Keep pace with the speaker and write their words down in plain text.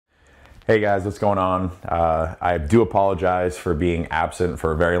Hey guys, what's going on? I do apologize for being absent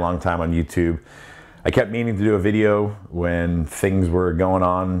for a very long time on YouTube. I kept meaning to do a video when things were going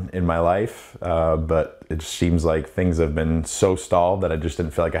on in my life, but it just seems like things have been so stalled that I just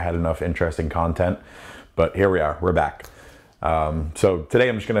didn't feel like I had enough interesting content. But here we are, we're back. So today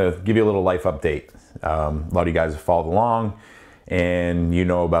I'm just gonna give you a little life update. A lot of you guys have followed along and you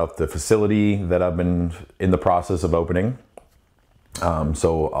know about the facility that I've been in the process of opening.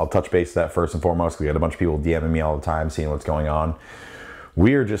 So I'll touch base that first and foremost. We got a bunch of people DMing me all the time, seeing what's going on.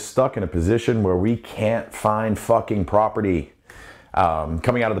 We are just stuck in a position where we can't find fucking property.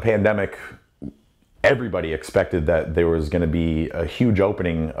 Coming out of the pandemic, everybody expected that there was going to be a huge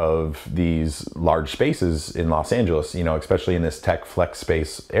opening of these large spaces in Los Angeles, you know, especially in this tech flex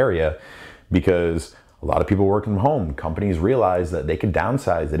space area, because a lot of people working from home. Companies realized that they could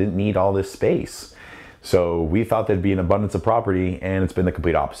downsize. They didn't need all this space. So we thought there'd be an abundance of property, and it's been the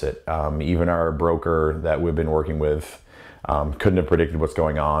complete opposite. Even our broker that we've been working with couldn't have predicted what's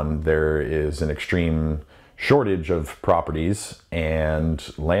going on. There is an extreme shortage of properties, and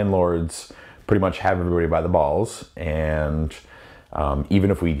landlords pretty much have everybody by the balls. And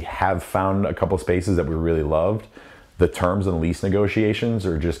even if we have found a couple spaces that we really loved, the terms and lease negotiations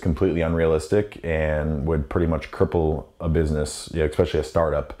are just completely unrealistic and would pretty much cripple a business, especially a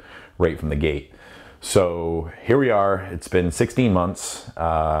startup, right from the gate. So here we are. It's been 16 months.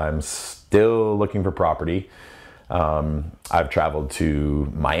 I'm still looking for property. I've traveled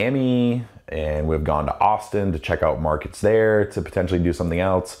to Miami and we've gone to Austin to check out markets there to potentially do something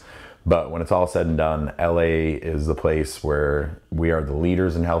else. But when it's all said and done, LA is the place where we are the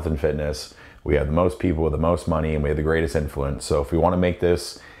leaders in health and fitness. We have the most people with the most money and we have the greatest influence. So if we want to make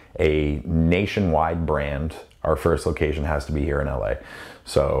this a nationwide brand, our first location has to be here in LA.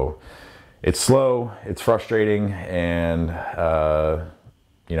 So it's slow, it's frustrating, and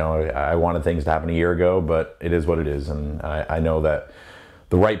you know, I wanted things to happen a year ago, but it is what it is. And I know that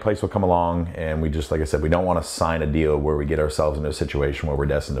the right place will come along, and we just, like I said, we don't want to sign a deal where we get ourselves into a situation where we're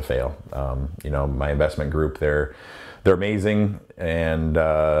destined to fail. You know, my investment group, they're amazing, and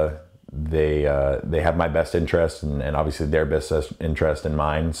they have my best interest and obviously their best interest in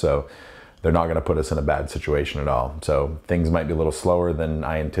mind. So they're not going to put us in a bad situation at all. So things might be a little slower than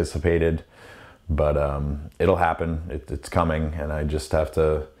I anticipated, but it'll happen. It's coming, and I just have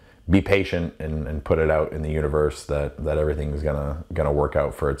to be patient and put it out in the universe that everything's gonna work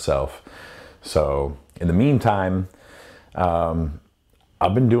out for itself. So in the meantime,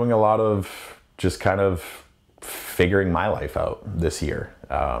 I've been doing a lot of just kind of figuring my life out this year.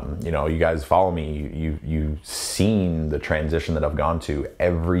 You know, you guys follow me, you've seen the transition that I've gone to.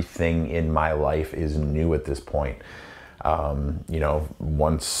 Everything in my life is new at this point. You know,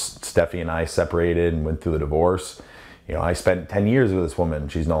 once Steffi and I separated and went through the divorce, you know, I spent 10 years with this woman.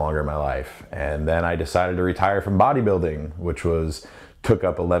 She's no longer in my life. And then I decided to retire from bodybuilding, which took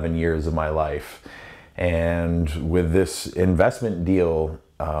up 11 years of my life. And with this investment deal,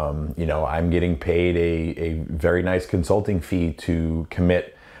 you know, I'm getting paid a very nice consulting fee to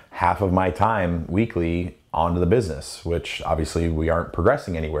commit half of my time weekly onto the business, which obviously we aren't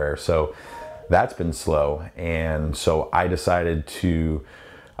progressing anywhere. So that's been slow. And so I decided to,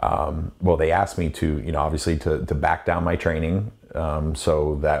 well, they asked me to, you know, obviously to back down my training,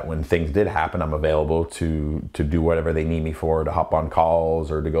 so that when things did happen, I'm available to do whatever they need me for, to hop on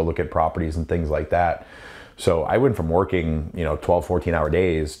calls or to go look at properties and things like that. So I went from working, you know, 12, 14-hour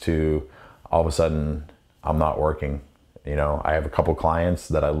days to all of a sudden I'm not working. You know, I have a couple clients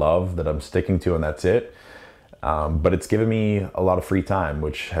that I love that I'm sticking to, and that's it. But it's given me a lot of free time,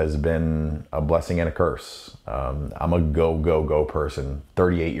 which has been a blessing and a curse. I'm a go person.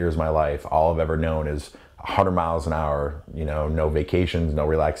 38 years of my life, all I've ever known is 100 miles an hour, you know, no vacations, no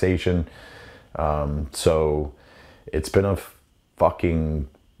relaxation. So it's been a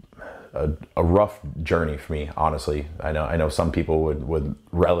rough journey for me, honestly. I know some people would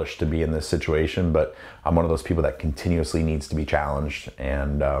relish to be in this situation, but I'm one of those people that continuously needs to be challenged.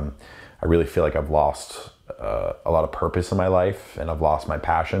 And I really feel like I've lost a lot of purpose in my life, and I've lost my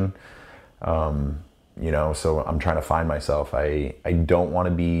passion. You know, so I'm trying to find myself. I don't want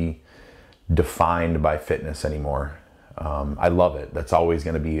to be defined by fitness anymore. I love it. That's always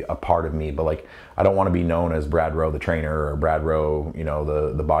going to be a part of me, but like, I don't want to be known as Brad Rowe, the trainer, or Brad Rowe, you know,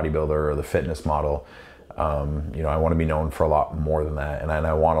 the bodybuilder or the fitness model. You know, I want to be known for a lot more than that. And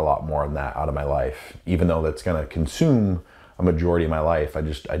I want a lot more than that out of my life, even though that's going to consume a majority of my life.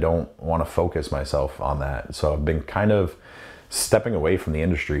 I don't want to focus myself on that. So I've been kind of stepping away from the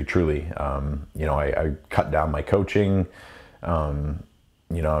industry, truly. You know, I cut down my coaching.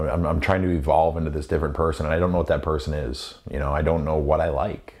 you know, I'm trying to evolve into this different person, and I don't know what that person is. You know, I don't know what I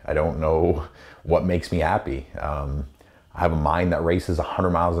like. I don't know what makes me happy. I have a mind that races 100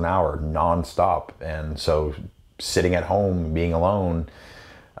 miles an hour nonstop. And so sitting at home, being alone,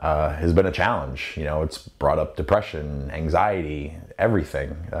 has been a challenge. You know, it's brought up depression, anxiety,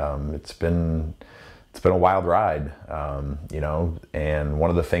 everything. It's been a wild ride, you know, and one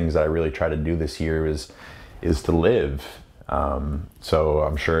of the things that I really try to do this year is to live. So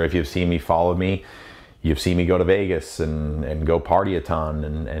I'm sure if you've seen me, follow me, you've seen me go to Vegas and go party a ton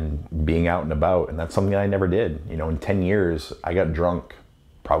and being out and about. And that's something that I never did. You know, in 10 years, I got drunk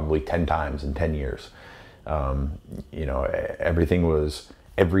probably 10 times in 10 years. You know,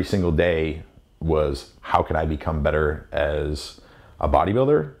 every single day was, how can I become better as a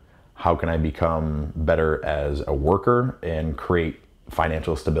bodybuilder? How can I become better as a worker and create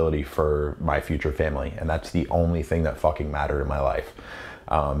financial stability for my future family? And that's the only thing that fucking mattered in my life,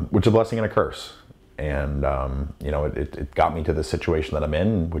 which is a blessing and a curse. And, you know, it got me to the situation that I'm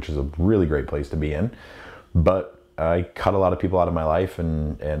in, which is a really great place to be in. But I cut a lot of people out of my life,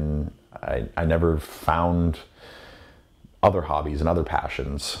 and I never found other hobbies and other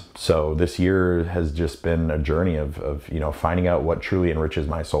passions. So this year has just been a journey of you know, finding out what truly enriches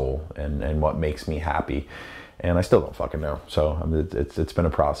my soul and what makes me happy. And I still don't fucking know. So it's been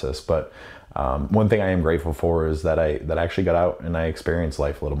a process. But one thing I am grateful for is that I actually got out and I experienced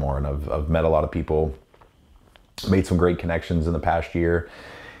life a little more. And I've met a lot of people, made some great connections in the past year.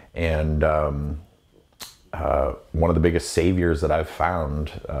 And one of the biggest saviors that I've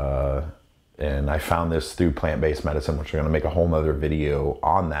found, and I found this through plant-based medicine, which I'm going to make a whole nother video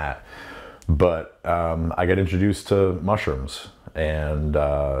on that. But I got introduced to mushrooms, and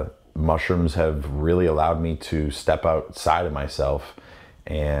mushrooms have really allowed me to step outside of myself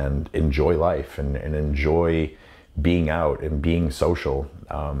and enjoy life and enjoy being out and being social.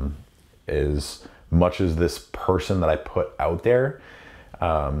 As much as this person that I put out there,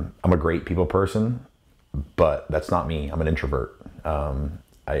 I'm a great people person, but that's not me. I'm an introvert.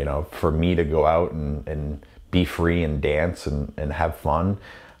 You know, for me to go out and be free and dance and have fun,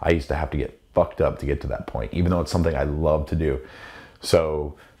 I used to have to get fucked up to get to that point, even though it's something I love to do.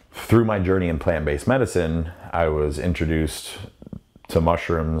 So through my journey in plant-based medicine, I was introduced to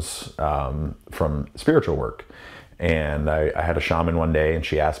mushrooms from spiritual work. And I had a shaman one day, and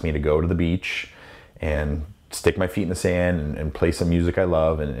she asked me to go to the beach and stick my feet in the sand and play some music I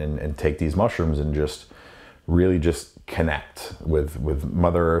love and take these mushrooms and just really just connect with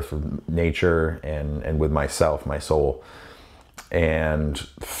Mother Earth, with nature, and with myself, my soul. And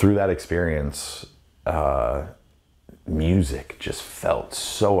through that experience, music just felt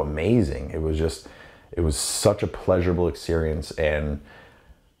so amazing. It was such a pleasurable experience. And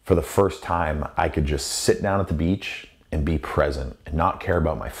for the first time, I could just sit down at the beach and be present and not care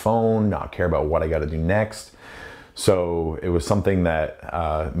about my phone, not care about what I got to do next. So it was something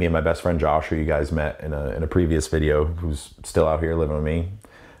that me and my best friend Josh, who you guys met in a previous video, who's still out here living with me,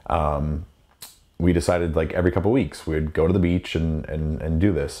 we decided like every couple weeks we'd go to the beach and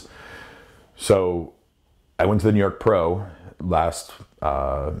do this. So I went to the New York Pro last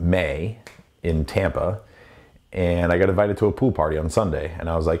May in Tampa, and I got invited to a pool party on Sunday. And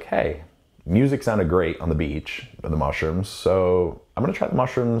I was like, hey, music sounded great on the beach with the mushrooms, so I'm gonna try the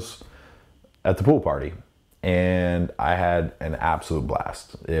mushrooms at the pool party. And I had an absolute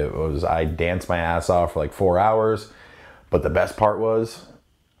blast. I danced my ass off for like 4 hours, but the best part was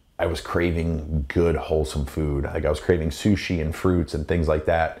I was craving good, wholesome food. Like I was craving sushi and fruits and things like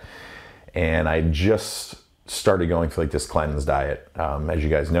that. And I just started going through like this cleanse diet. As you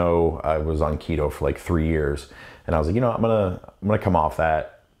guys know, I was on keto for like 3 years, and I was like, you know, I'm gonna come off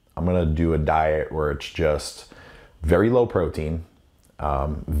that. I'm gonna do a diet where it's just very low protein,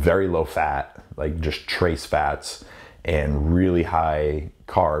 very low fat, like just trace fats, and really high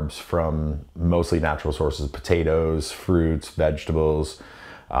carbs from mostly natural sources, potatoes, fruits, vegetables.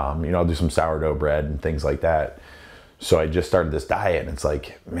 You know, I'll do some sourdough bread and things like that. So I just started this diet, and it's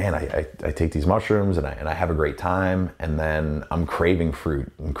like, man, I take these mushrooms and I have a great time, and then I'm craving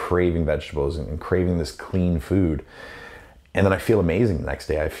fruit and craving vegetables and craving this clean food. And then I feel amazing the next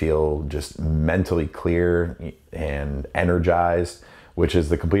day. I feel just mentally clear and energized, which is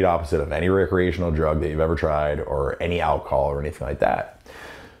the complete opposite of any recreational drug that you've ever tried or any alcohol or anything like that.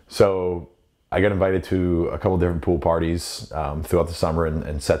 So I got invited to a couple different pool parties throughout the summer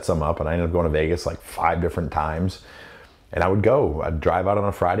and set some up. And I ended up going to Vegas like 5 different times. And I'd drive out on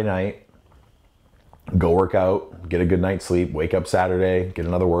a Friday night, go work out, get a good night's sleep, wake up Saturday, get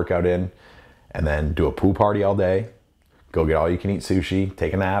another workout in, and then do a pool party all day, go get all you can eat sushi,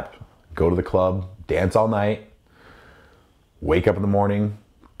 take a nap, go to the club, dance all night, wake up in the morning,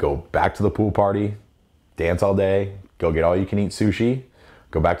 go back to the pool party, dance all day, go get all you can eat sushi,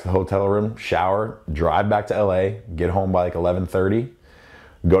 go back to the hotel room, shower, drive back to LA, get home by like 11:30,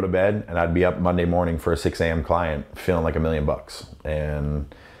 go to bed, and I'd be up Monday morning for a 6 a.m. client feeling like $1 million.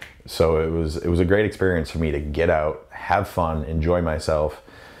 And so it was a great experience for me to get out, have fun, enjoy myself,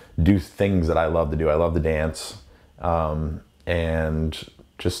 do things that I love to do. I love to dance, and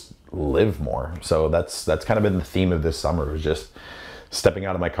just live more. So that's kind of been the theme of this summer, was just stepping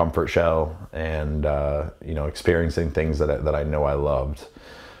out of my comfort shell and experiencing things that I know I loved.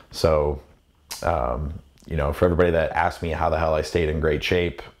 So for everybody that asked me how the hell I stayed in great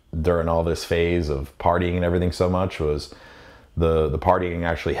shape during all this phase of partying and everything so much, was the partying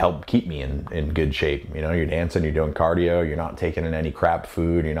actually helped keep me in good shape. You're dancing, you're doing cardio, you're not taking in any crap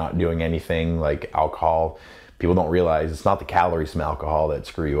food, you're not doing anything like alcohol. People don't realize it's not the calories from alcohol that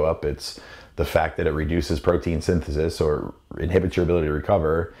screw you up. It's the fact that it reduces protein synthesis, or inhibits your ability to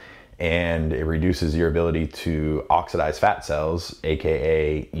recover, and it reduces your ability to oxidize fat cells,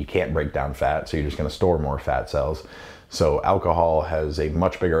 aka you can't break down fat, so you're just going to store more fat cells. So alcohol has a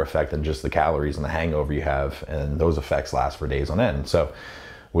much bigger effect than just the calories and the hangover you have, and those effects last for days on end. So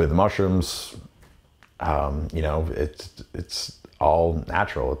with mushrooms, it's all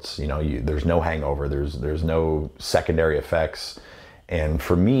natural. It's there's no hangover, there's no secondary effects. And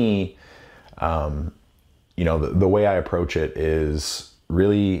for me, the way I approach it is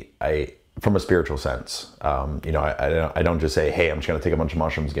really from a spiritual sense. I don't just say, hey, I'm just gonna take a bunch of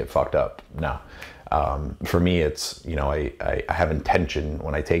mushrooms and get fucked up. No. For me, it's, I have intention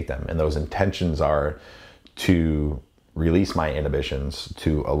when I take them, and those intentions are to release my inhibitions,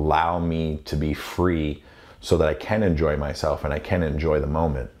 to allow me to be free so that I can enjoy myself and I can enjoy the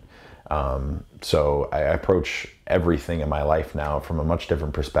moment. So I approach everything in my life now from a much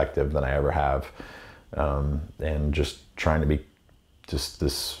different perspective than I ever have. And just trying to be just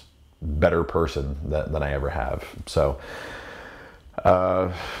this better person than I ever have. So,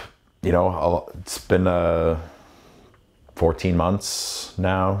 it's been 14 months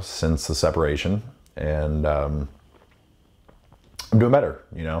now since the separation, and I'm doing better.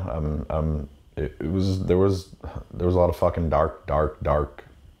 There was a lot of fucking dark,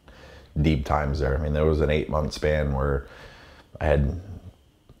 deep times there. I mean, there was an 8-month span where I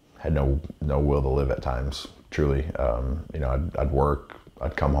had no will to live at times. Truly, I'd work,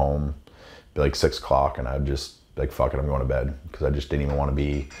 I'd come home, be like 6 o'clock, and I'd just be like, fuck it, I'm going to bed, because I just didn't even want to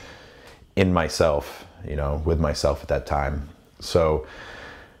be in myself, with myself at that time. So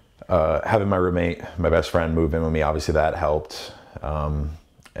having my roommate, my best friend, move in with me, obviously that helped.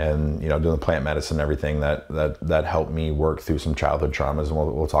 And doing the plant medicine and everything, that helped me work through some childhood traumas, and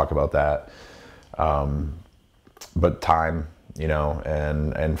we'll talk about that. But time,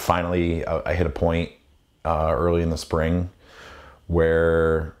 and finally I hit a point early in the spring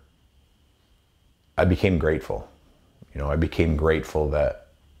where I became grateful. I became grateful that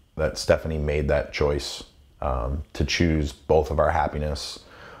Stephanie made that choice to choose both of our happiness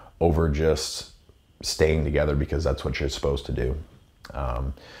over just staying together because that's what you're supposed to do.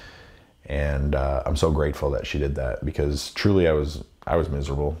 And I'm so grateful that she did that, because truly I was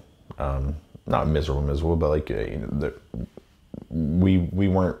miserable. Not miserable, but like we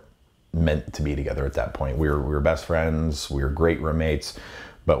weren't meant to be together at that point. We were best friends, we were great roommates,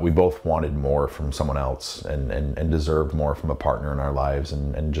 but we both wanted more from someone else and deserved more from a partner in our lives,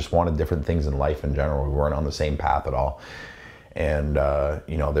 and just wanted different things in life in general. We weren't on the same path at all. And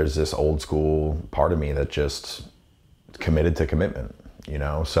there's this old school part of me that just committed to commitment,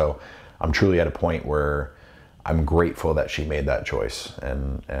 so I'm truly at a point where I'm grateful that she made that choice,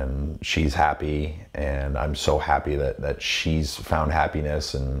 and she's happy, and I'm so happy that she's found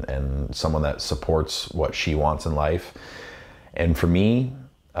happiness and someone that supports what she wants in life. And for me,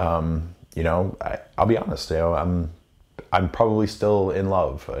 I'll be honest, I'm probably still in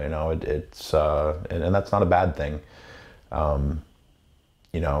love, it's and that's not a bad thing.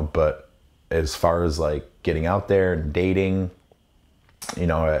 But as far as like getting out there and dating,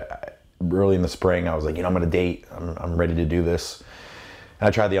 early in the spring, I was like, I'm going to date. I'm ready to do this. And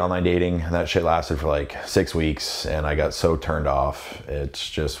I tried the online dating, and that shit lasted for like 6 weeks, and I got so turned off. It's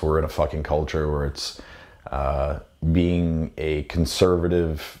just, we're in a fucking culture where it's being a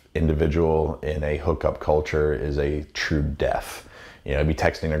conservative individual in a hookup culture is a true death. I'd be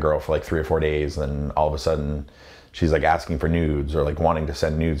texting a girl for like 3 or 4 days, and all of a sudden she's like asking for nudes or like wanting to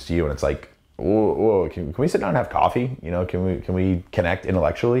send nudes to you, and it's like, whoa, can we sit down and have coffee? Can we connect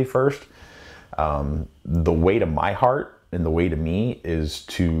intellectually first? The way to my heart and the way to me is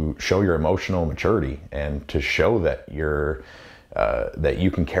to show your emotional maturity, and to show that you're that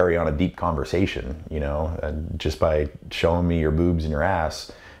you can carry on a deep conversation, you know, and just by showing me your boobs and your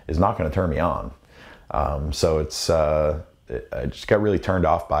ass is not going to turn me on. So I just got really turned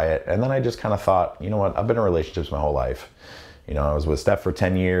off by it. And then I just kind of thought, you know what, I've been in relationships my whole life. You know, I was with Steph for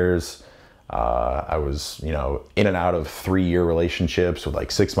 10 years. I was, you know, in and out of 3-year relationships with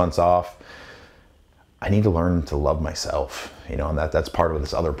like 6 months off. I need to learn to love myself, you know, and that's part of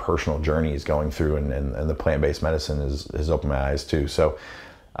this other personal journey is going through, and the plant-based medicine has opened my eyes too. So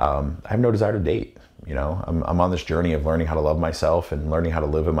I have no desire to date. You know, I'm on this journey of learning how to love myself and learning how to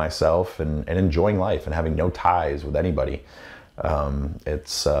live in myself and enjoying life and having no ties with anybody.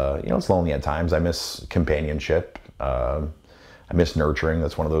 It's you know, it's lonely at times. I miss companionship. I miss nurturing.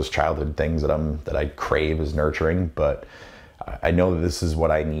 That's one of those childhood things that I crave, is nurturing. But I know that this is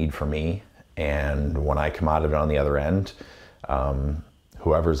what I need for me. And when I come out of it on the other end,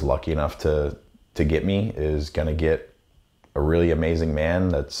 whoever's lucky enough to get me is going to get a really amazing man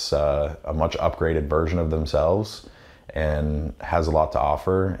that's a much upgraded version of themselves and has a lot to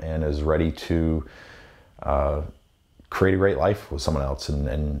offer and is ready to create a great life with someone else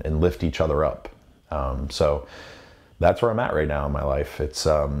and lift each other up. So that's where I'm at right now in my life. It's,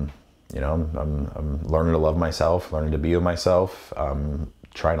 you know, I'm learning to love myself, learning to be with myself,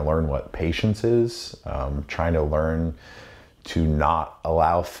 trying to learn what patience is, trying to learn to not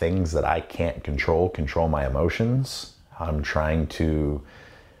allow things that I can't control my emotions. I'm trying to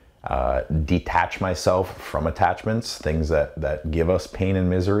detach myself from attachments, things that give us pain and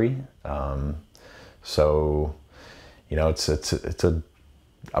misery. So, you know,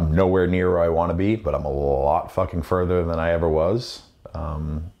 I'm nowhere near where I want to be, but I'm a lot fucking further than I ever was.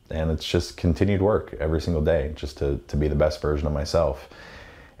 And it's just continued work every single day, just to be the best version of myself.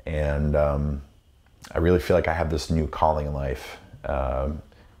 And I really feel like I have this new calling in life.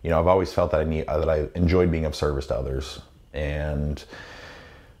 You know, I've always felt that I enjoyed being of service to others. And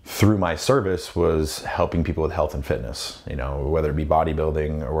through my service was helping people with health and fitness, you know, whether it be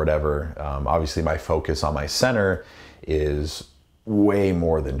bodybuilding or whatever. Obviously my focus on my center is way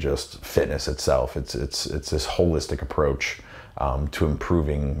more than just fitness itself. It's this holistic approach to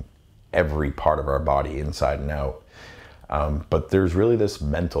improving every part of our body inside and out. But there's really this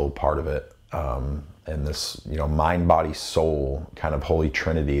mental part of it, and this, you know, mind, body, soul kind of holy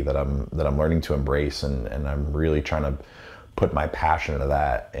trinity that I'm learning to embrace, and I'm really trying to put my passion into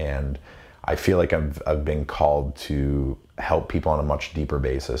that. And I feel like I've been called to help people on a much deeper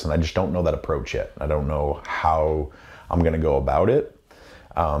basis, and I just don't know that approach yet. I don't know how I'm gonna go about it.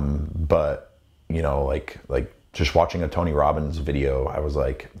 But you know, like just watching a Tony Robbins video, I was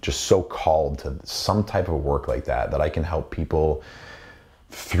like just so called to some type of work like that I can help people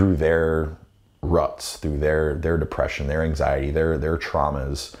through their ruts, through their depression, their anxiety, their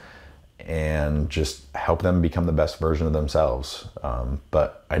traumas, and just help them become the best version of themselves.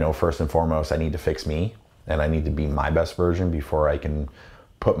 But I know first and foremost, I need to fix me, and I need to be my best version before I can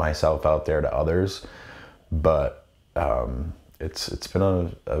put myself out there to others. But it's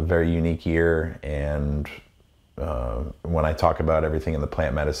been a very unique year, and when I talk about everything in the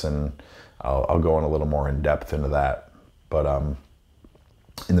plant medicine, I'll go in a little more in depth into that. But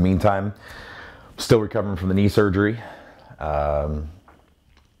in the meantime, I'm still recovering from the knee surgery.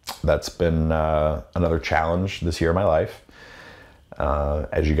 That's been another challenge this year of my life.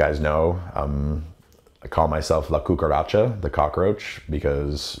 As you guys know, I call myself La Cucaracha, the cockroach,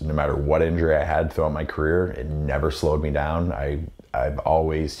 because no matter what injury I had throughout my career, it never slowed me down. I've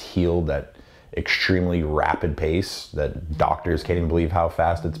always healed at extremely rapid pace that doctors can't even believe how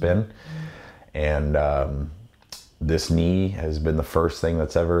fast it's been. And this knee has been the first thing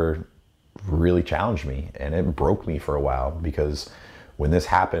that's ever really challenged me, and it broke me for a while, because when this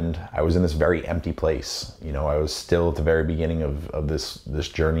happened, I was in this very empty place. You know, I was still at the very beginning of this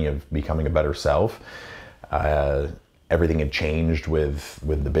journey of becoming a better self. Everything had changed with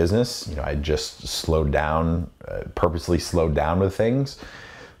the business. You know, I just slowed down, purposely slowed down with things.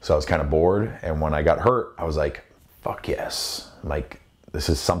 So I was kind of bored. And when I got hurt, I was like, fuck yes. Like, this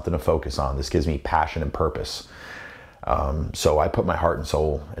is something to focus on. This gives me passion and purpose. So I put my heart and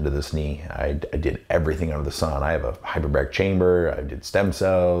soul into this knee. I did everything under the sun. I have a hyperbaric chamber. I did stem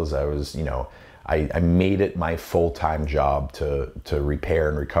cells. I was, you know, I made it my full-time job to repair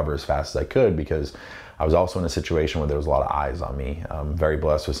and recover as fast as I could, because I was also in a situation where there was a lot of eyes on me. I'm very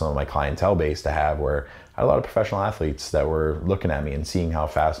blessed with some of my clientele base to have, where I had a lot of professional athletes that were looking at me and seeing how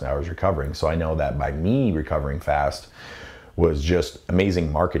fast I was recovering. So I know that by me recovering fast was just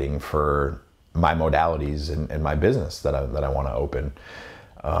amazing marketing for my modalities and my business that I want to open.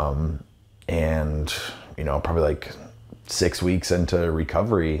 And, you know, probably like 6 weeks into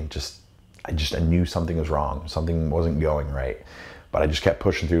recovery, just I knew something was wrong. Something wasn't going right. But I just kept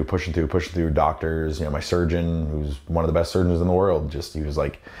pushing through doctors. You know, my surgeon, who's one of the best surgeons in the world, he was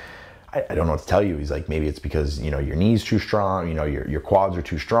like, I don't know what to tell you. He's like, maybe it's because, you know, your knee's too strong, you know, your quads are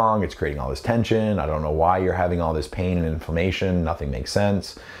too strong. It's creating all this tension. I don't know why you're having all this pain and inflammation. Nothing makes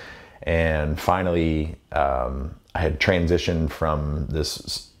sense. And finally, I had transitioned from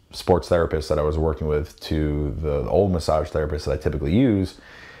this sports therapist that I was working with to the old massage therapist that I typically use.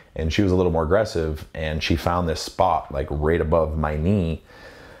 And she was a little more aggressive, and she found this spot like right above my knee,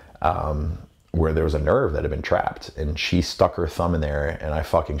 where there was a nerve that had been trapped, and she stuck her thumb in there, and I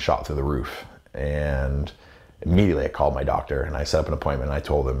fucking shot through the roof. And immediately I called my doctor and I set up an appointment and I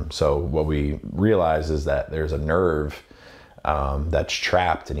told him. So what we realized is that there's a nerve that's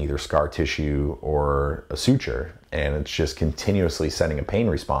trapped in either scar tissue or a suture, and it's just continuously sending a pain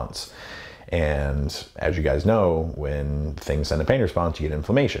response. And as you guys know, when things send a pain response, you get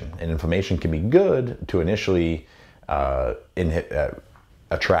inflammation. And inflammation can be good to initially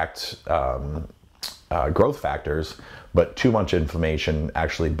attract growth factors, but too much inflammation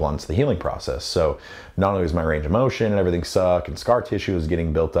actually blunts the healing process. So not only was my range of motion and everything suck, and scar tissue was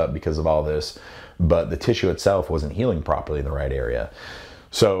getting built up because of all this, but the tissue itself wasn't healing properly in the right area.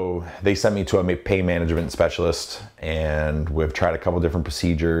 So they sent me to a pain management specialist, and we've tried a couple different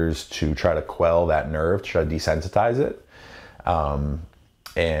procedures to try to quell that nerve, to try to desensitize it.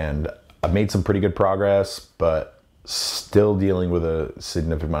 And I've made some pretty good progress, but still dealing with a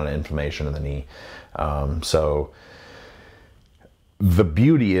significant amount of inflammation in the knee. So the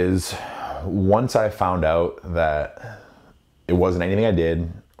beauty is, once I found out that it wasn't anything I did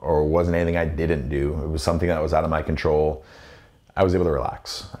or wasn't anything I didn't do, it was something that was out of my control, I was able to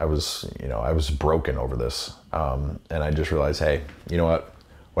relax. I was broken over this. And I just realized, hey, you know what?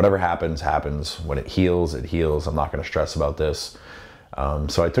 Whatever happens, happens. When it heals, it heals. I'm not going to stress about this.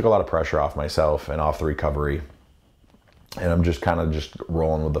 So I took a lot of pressure off myself and off the recovery. And I'm just kind of just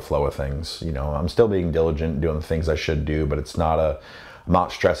rolling with the flow of things. You know, I'm still being diligent, doing the things I should do, but I'm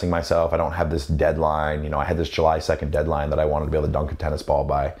not stressing myself. I don't have this deadline. You know, I had this July 2nd deadline that I wanted to be able to dunk a tennis ball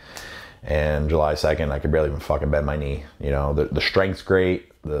by. And July 2nd, I could barely even fucking bend my knee. You know, the strength's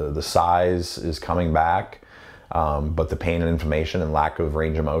great. The size is coming back. But the pain and inflammation and lack of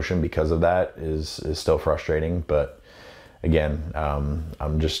range of motion because of that is still frustrating. But again,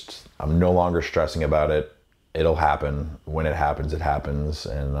 I'm no longer stressing about it. It'll happen. When it happens, it happens.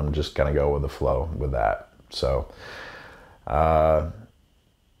 And I'm just going to go with the flow with that. So,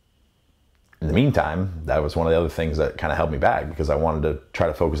 in the meantime, that was one of the other things that kind of held me back, because I wanted to try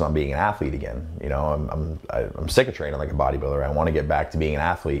to focus on being an athlete again. You know, I'm sick of training like a bodybuilder. I want to get back to being an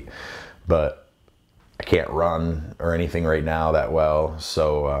athlete, but I can't run or anything right now that well.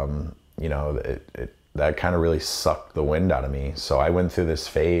 So, you know, that kind of really sucked the wind out of me. So I went through this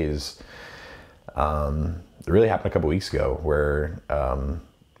phase. It really happened a couple weeks ago where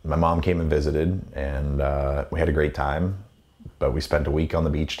my mom came and visited, and we had a great time. But we spent a week on the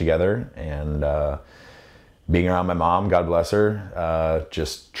beach together, and being around my mom, God bless her,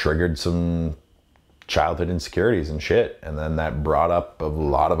 just triggered some childhood insecurities and shit. And then that brought up a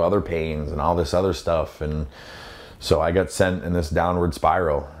lot of other pains and all this other stuff. And so I got sent in this downward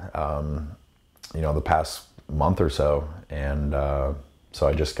spiral, you know, the past month or so. And so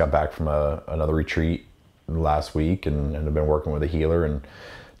I just got back from another retreat last week, and I've been working with a healer and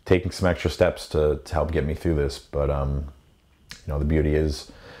taking some extra steps to help get me through this. But, you know, the beauty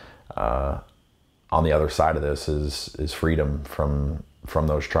is, on the other side of this is freedom from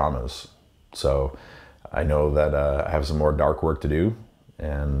those traumas. So I know that I have some more dark work to do,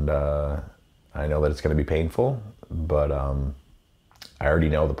 and I know that it's going to be painful, but I already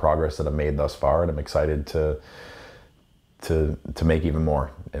know the progress that I've made thus far, and I'm excited to make even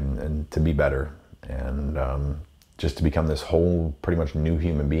more and to be better, and just to become this whole pretty much new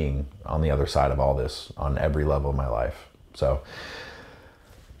human being on the other side of all this on every level of my life. So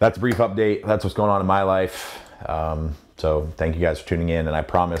that's a brief update. That's what's going on in my life. So thank you guys for tuning in, and I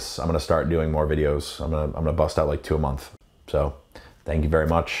promise I'm going to start doing more videos. I'm going to bust out like 2 a month. So thank you very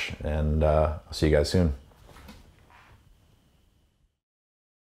much, and I'll see you guys soon.